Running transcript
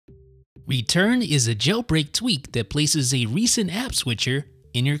Return is a jailbreak tweak that places a recent app switcher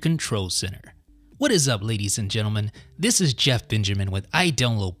in your control center. What is up, ladies and gentlemen? This is Jeff Benjamin with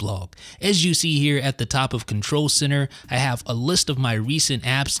iDownload Blog. As you see here at the top of Control Center, I have a list of my recent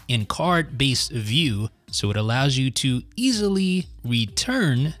apps in card-based view, so it allows you to easily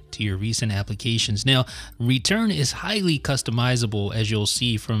return to your recent applications. Now, return is highly customizable, as you'll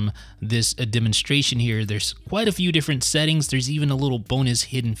see from this demonstration here. There's quite a few different settings. There's even a little bonus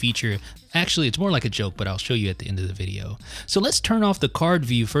hidden feature. Actually, it's more like a joke, but I'll show you at the end of the video. So let's turn off the card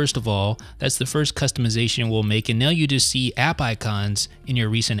view first of all. That's the first customization we'll make, and now you just see app icons in your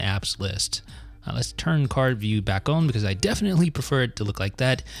recent apps list. Let's turn card view back on because I definitely prefer it to look like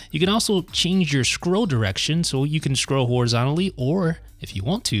that. You can also change your scroll direction, so you can scroll horizontally, or if you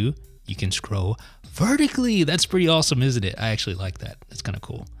want to, you can scroll vertically. That's pretty awesome, isn't it? I actually like that. That's kind of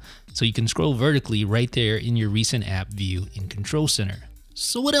cool. So you can scroll vertically right there in your recent app view in Control Center.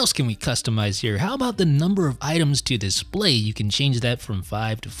 So what else can we customize here? How about the number of items to display? You can change that from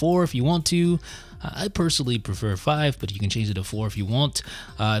 5 to 4 if you want to. I personally prefer 5, but you can change it to 4 if you want.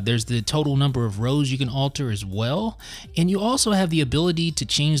 There's the total number of rows you can alter as well. And you also have the ability to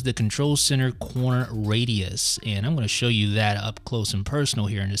change the control center corner radius. And I'm going to show you that up close and personal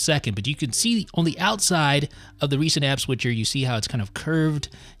here in a second. But you can see on the outside of the recent app switcher, you see how it's kind of curved.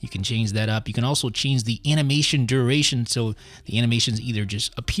 You can change that up. You can also change the animation duration, so the animations either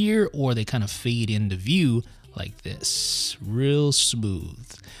just appear or they kind of fade into view like this. Real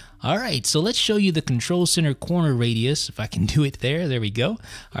smooth. All right, so let's show you the control center corner radius. If I can do it there we go. All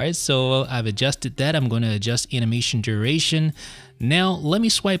right, so I've adjusted that. I'm going to adjust animation duration. Now let me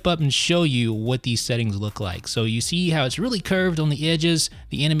swipe up and show you what these settings look like. So you see how it's really curved on the edges.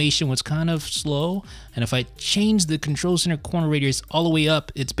 The animation was kind of slow. And if I change the control center corner radius all the way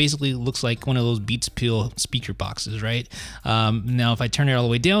up, it's basically looks like one of those Beats Pill speaker boxes, right? Now if I turn it all the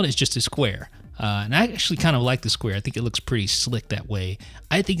way down, it's just a square. And I actually kind of like the square. I think it looks pretty slick that way.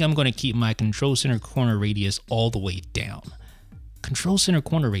 I think I'm going to keep my control center corner radius all the way down. Control center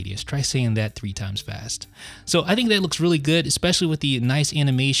corner radius. Try saying that 3 times fast. So I think that looks really good, especially with the nice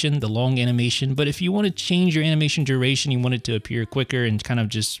animation, the long animation. But if you want to change your animation duration, you want it to appear quicker and kind of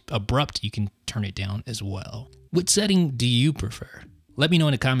just abrupt, you can turn it down as well. Which setting do you prefer? Let me know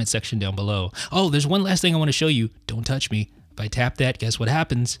in the comment section down below. Oh, there's one last thing I want to show you. Don't touch me. If I tap that, guess what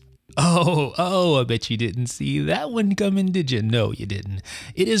happens? Oh, I bet you didn't see that one coming, did you? No, you didn't.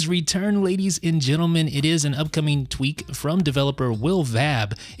 It is Return, ladies and gentlemen. It is an upcoming tweak from developer Will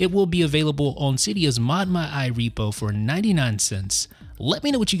Vab. It will be available on Cydia's ModMyi repo for 99 cents. Let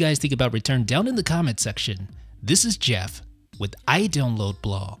me know what you guys think about Return down in the comment section. This is Jeff with iDownload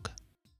Blog.